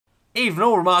Even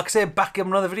all remarks here, back again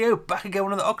with another video, back again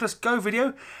with another Oculus Go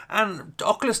video, and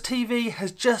Oculus TV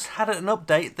has just had an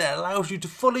update that allows you to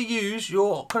fully use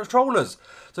your controllers.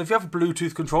 So if you have a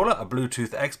Bluetooth controller, a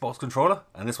Bluetooth Xbox controller,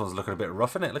 and this one's looking a bit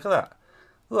rough, isn't it? Look at that.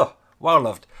 Oh, well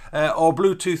loved. Or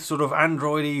Bluetooth sort of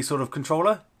Android-y sort of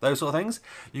controller, those sort of things,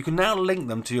 you can now link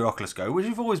them to your Oculus Go, which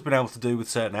you've always been able to do with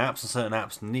certain apps, and certain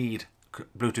apps need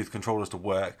Bluetooth controllers to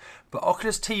work. But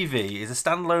Oculus TV is a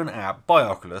standalone app by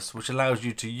Oculus which allows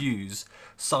you to use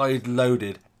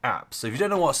side-loaded apps. So if you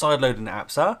don't know what side-loaded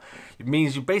apps are, it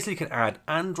means you basically can add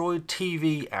Android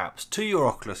TV apps to your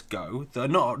Oculus Go that are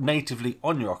not natively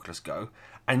on your Oculus Go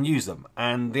and use them.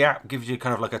 And the app gives you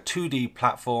kind of like a 2D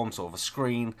platform, sort of a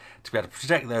screen, to be able to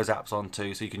project those apps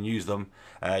onto so you can use them.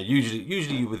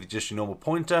 Usually with just your normal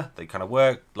pointer, they kind of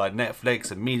work, like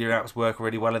Netflix and media apps work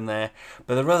really well in there.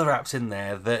 But there are other apps in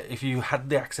there that if you had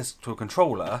the access to a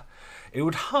controller, it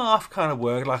would half kind of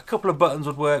work, like a couple of buttons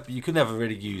would work, but you could never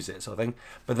really use it, sort of thing.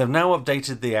 But they've now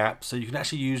updated the app so you can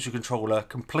actually use your controller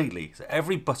completely. So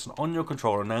every button on your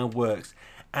controller now works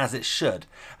as it should.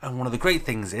 And one of the great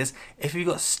things is, if you've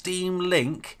got Steam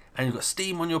Link and you've got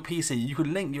Steam on your PC, you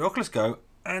can link your Oculus Go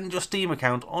and your Steam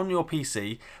account on your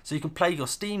PC so you can play your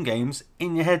Steam games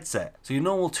in your headset. So your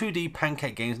normal 2D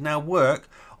pancake games now work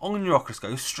on your Oculus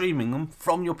Go, streaming them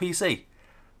from your PC.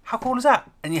 How cool is that?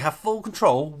 And you have full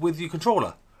control with your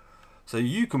controller. So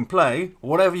you can play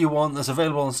whatever you want that's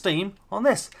available on Steam on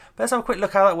this. But let's have a quick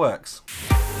look how that works.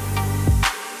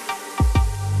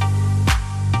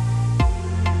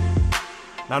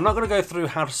 Now I'm not going to go through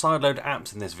how to sideload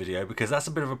apps in this video because that's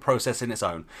a bit of a process in its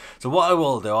own. So what I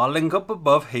will do, I'll link up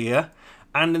above here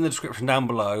and in the description down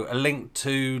below a link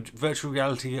to Virtual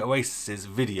Reality Oasis's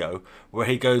video where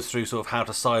he goes through sort of how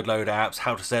to sideload apps,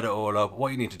 how to set it all up,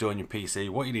 what you need to do on your PC,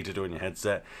 what you need to do on your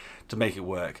headset to make it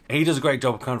work. He does a great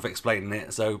job of kind of explaining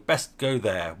it, so best go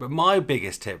there. But my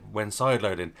biggest tip when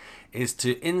sideloading is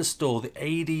to install the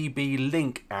ADB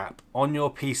Link app on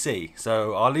your PC.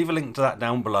 So I'll leave a link to that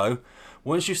down below.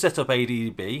 Once you've set up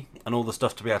ADB and all the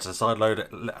stuff to be able to sideload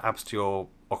apps to your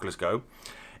Oculus Go,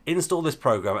 install this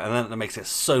program, and then that makes it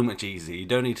so much easier. You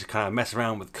don't need to kind of mess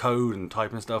around with code and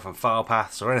typing stuff and file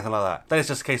paths or anything like that. Then it's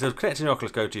just a case of connecting your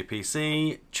Oculus Go to your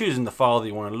PC, choosing the file that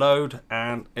you want to load,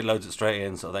 and it loads it straight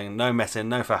in, sort of thing. No messing,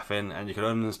 no faffing, and you can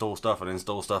uninstall stuff and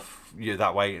install stuff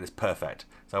that way, and it's perfect.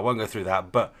 So I won't go through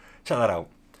that, but check that out.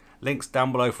 Links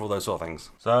down below for all those sort of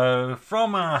things. So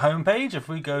from our homepage, if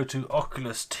we go to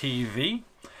Oculus TV,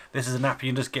 this is an app you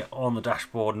can just get on the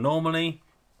dashboard normally.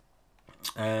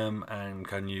 And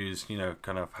can use, you know,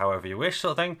 kind of however you wish,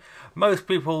 sort of thing. Most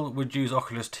people would use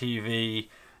Oculus TV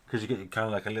because you get kind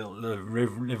of like a little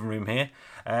living room here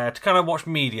to kind of watch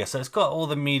media. So it's got all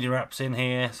the media apps in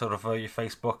here, sort of your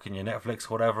Facebook and your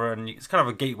Netflix, whatever, and it's kind of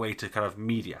a gateway to kind of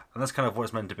media, and that's kind of what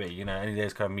it's meant to be, you know, any of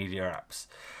those kind of media apps.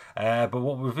 But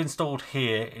what we've installed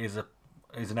here is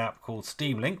an app called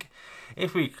Steam Link.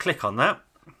 If we click on that,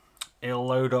 it'll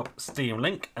load up Steam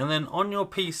Link, and then on your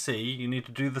PC you need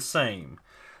to do the same.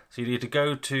 So you need to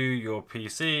go to your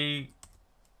PC,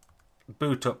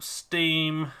 boot up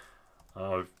Steam.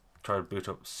 I'll try to boot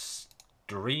up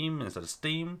Stream instead of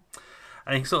Steam.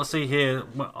 And you can sort of see here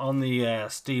on the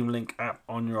Steam Link app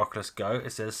on your Oculus Go,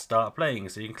 it says start playing.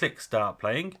 So you can click start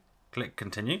playing, click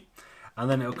continue, and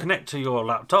then it'll connect to your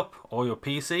laptop or your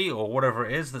PC or whatever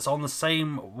it is that's on the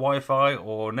same Wi-Fi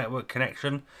or network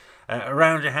connection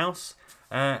around your house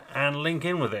and link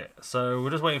in with it. So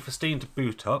we're just waiting for Steam to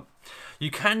boot up. You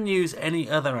can use any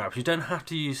other apps. You don't have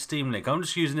to use Steam Link. I'm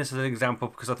just using this as an example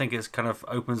because I think it's kind of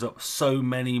opens up so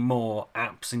many more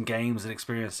apps and games and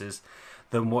experiences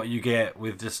than what you get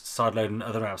with just sideloading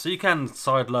other apps. So you can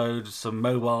sideload some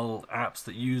mobile apps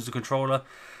that use the controller,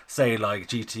 say like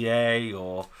GTA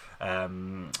or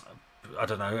I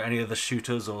don't know, any other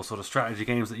shooters or sort of strategy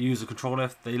games that use the controller.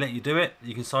 If they let you do it,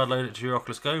 you can sideload it to your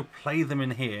Oculus Go, play them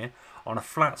in here on a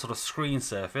flat sort of screen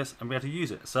surface and be able to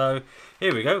use it. So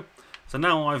here we go. So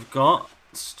now I've got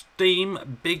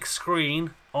Steam big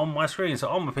screen on my screen. So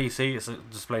on my PC it's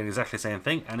displaying exactly the same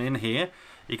thing, and in here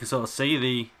you can sort of see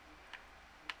the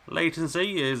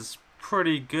latency is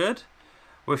pretty good.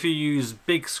 Well, if you use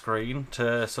big screen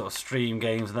to sort of stream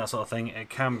games and that sort of thing, it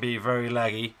can be very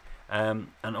laggy and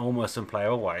almost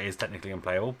unplayable. Well, it is technically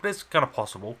unplayable, but it's kind of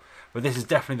possible. But this is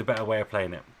definitely the better way of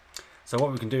playing it. So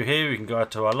what we can do here, we can go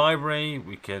out to our library,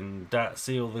 we can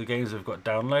see all the games we've got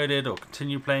downloaded or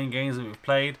continue playing games that we've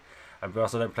played. And we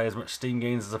also don't play as much Steam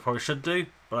games as I probably should do,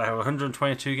 but I have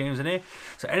 122 games in here.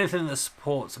 So anything that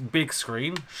supports big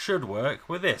screen should work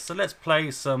with this. So let's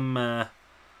play some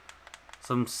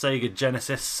Sega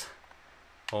Genesis,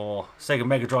 or Sega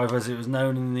Mega Drive as it was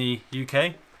known in the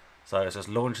UK. So it's just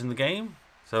launching the game.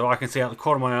 So I can see out the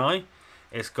corner of my eye,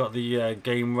 it's got the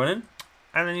game running,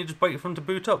 and then you just wait for them to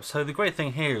boot up. So the great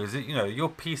thing here is that, you know, your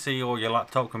PC or your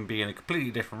laptop can be in a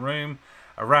completely different room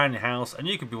around your house, and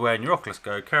you could be wearing your Oculus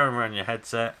Go, carrying around your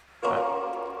headset,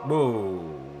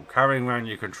 carrying around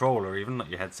your controller even, not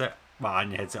your headset, well,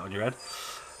 and your headset on your head.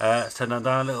 Let's turn that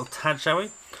down a little tad, shall we?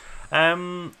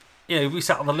 You know, we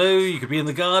sat on the loo, you could be in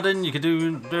the garden, you could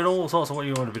doing all sorts of what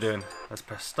you want to be doing. Let's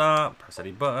press start, press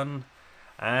any button,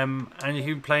 and you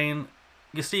can be playing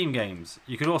your Steam games.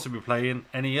 You could also be playing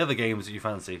any other games that you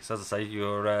fancy. So as I say,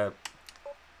 your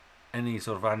any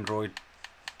sort of Android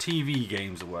TV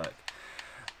games that work.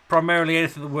 Primarily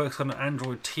anything that works on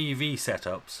Android TV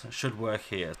setups should work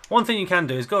here. One thing you can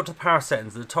do is go up to the power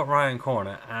settings at the top right hand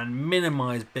corner and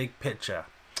minimize big picture.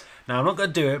 Now I'm not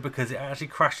going to do it because it actually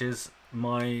crashes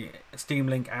my Steam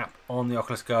Link app on the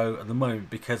Oculus Go at the moment,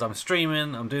 because I'm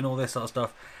streaming, I'm doing all this sort of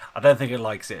stuff. I don't think it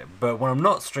likes it, but when I'm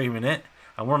not streaming it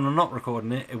and when I'm not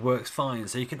recording it, it works fine.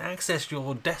 So you can access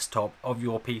your desktop of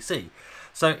your PC.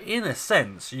 So in a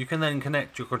sense, you can then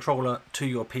connect your controller to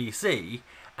your PC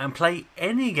and play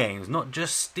any games, not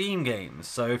just Steam games.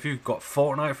 So if you've got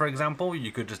Fortnite, for example,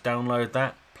 you could just download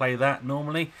that, play that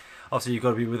normally. Obviously, you've got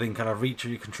to be within kind of reach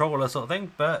of your controller sort of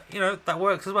thing, but, you know, that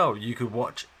works as well. You could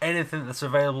watch anything that's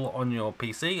available on your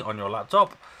PC, on your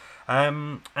laptop,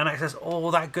 and access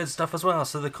all that good stuff as well.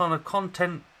 So the kind of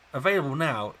content available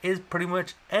now is pretty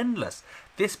much endless.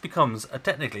 This becomes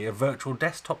technically a virtual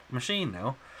desktop machine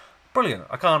now. Brilliant.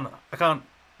 I can't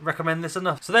recommend this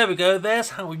enough. So there we go.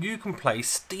 There's how you can play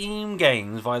Steam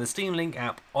games via the Steam Link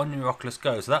app on your Oculus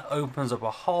Go. So that opens up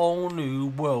a whole new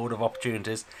world of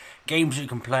opportunities. Games you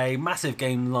can play, massive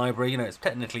game library. You know, it's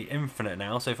technically infinite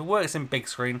now. So if it works in big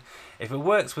screen, if it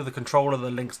works with a controller that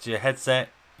links to your headset,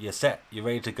 you're set, you're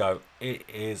ready to go. It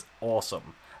is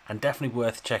awesome and definitely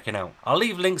worth checking out. I'll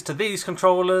leave links to these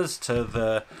controllers, to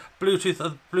the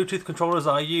Bluetooth controllers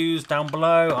that I use down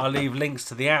below. I'll leave links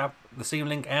to the app, the Steam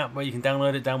Link app, where you can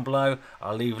download it down below.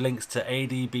 I'll leave links to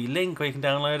ADB Link where you can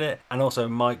download it, and also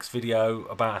Mike's video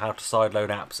about how to sideload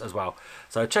apps as well.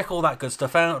 So check all that good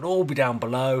stuff out. It'll all be down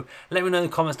below. Let me know in the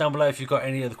comments down below if you've got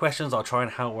any other questions. I'll try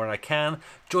and help where I can.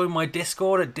 Join my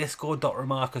Discord at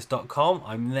discord.remarcus.com.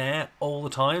 I'm there all the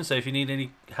time, so if you need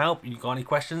any help, you've got any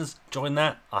questions, join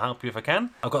that. I'll help you if I can.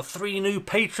 I've got 3 new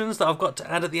patrons that I've got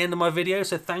to add at the end of my video,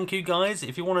 so thank you guys.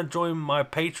 If you want to join my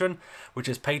Patreon, which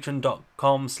is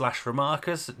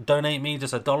patreon.com/remarcus, donate me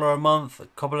just $1 a month, a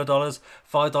couple of dollars,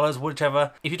 $5,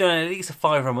 whichever. If you donate at least a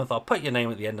 $5 a month, I'll put your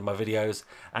name at the end of my videos,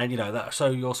 and you know, that'll show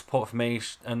your support for me,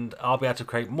 and I'll be able to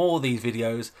create more of these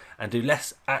videos and do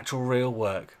less actual real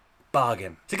work.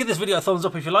 Bargain. So give this video a thumbs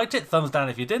up if you liked it, thumbs down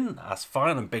if you didn't. That's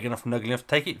fine, I'm big enough and ugly enough to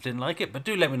take it if you didn't like it, but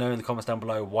do let me know in the comments down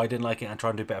below why you didn't like it and try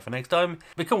and do better for next time.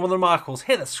 Become one of the Remarkables,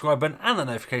 hit that subscribe button and the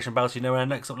notification bell so you know when I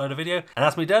next upload a video. And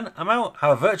that's me done, I'm out,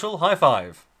 have a virtual high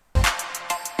five.